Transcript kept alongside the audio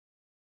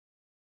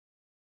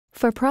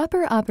For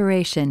proper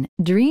operation,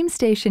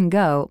 DreamStation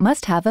Go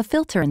must have a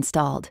filter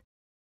installed.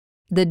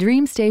 The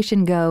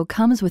DreamStation Go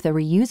comes with a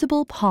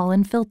reusable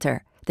pollen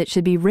filter that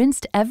should be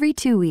rinsed every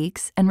 2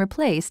 weeks and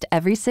replaced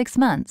every 6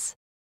 months.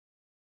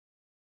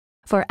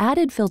 For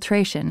added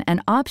filtration,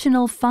 an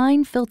optional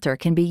fine filter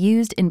can be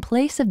used in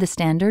place of the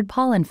standard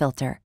pollen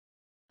filter.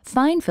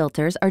 Fine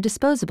filters are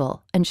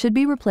disposable and should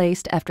be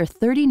replaced after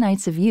 30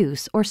 nights of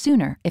use or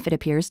sooner if it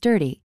appears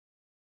dirty.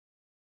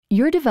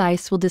 Your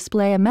device will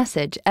display a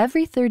message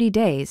every 30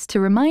 days to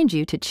remind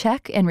you to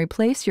check and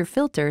replace your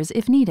filters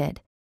if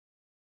needed.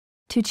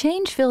 To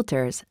change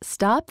filters,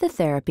 stop the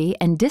therapy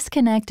and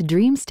disconnect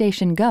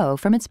DreamStation Go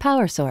from its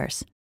power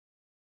source.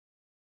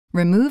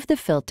 Remove the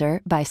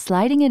filter by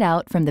sliding it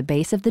out from the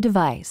base of the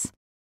device.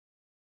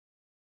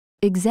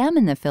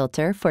 Examine the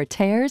filter for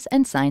tears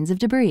and signs of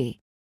debris.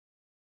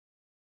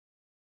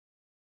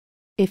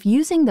 If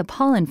using the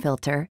pollen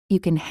filter, you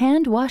can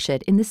hand wash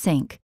it in the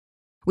sink.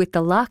 With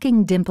the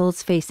locking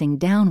dimples facing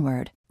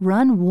downward,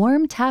 run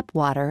warm tap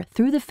water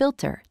through the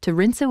filter to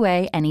rinse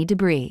away any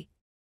debris.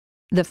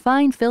 The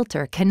fine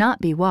filter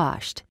cannot be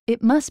washed,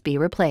 it must be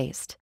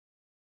replaced.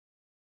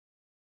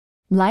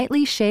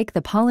 Lightly shake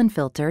the pollen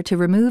filter to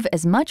remove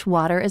as much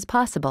water as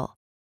possible.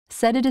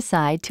 Set it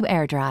aside to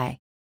air dry.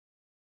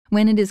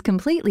 When it is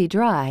completely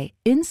dry,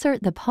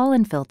 insert the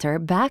pollen filter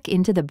back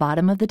into the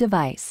bottom of the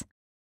device.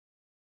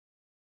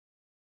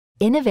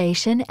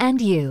 Innovation and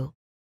you.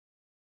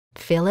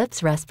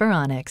 Philips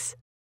Respironics.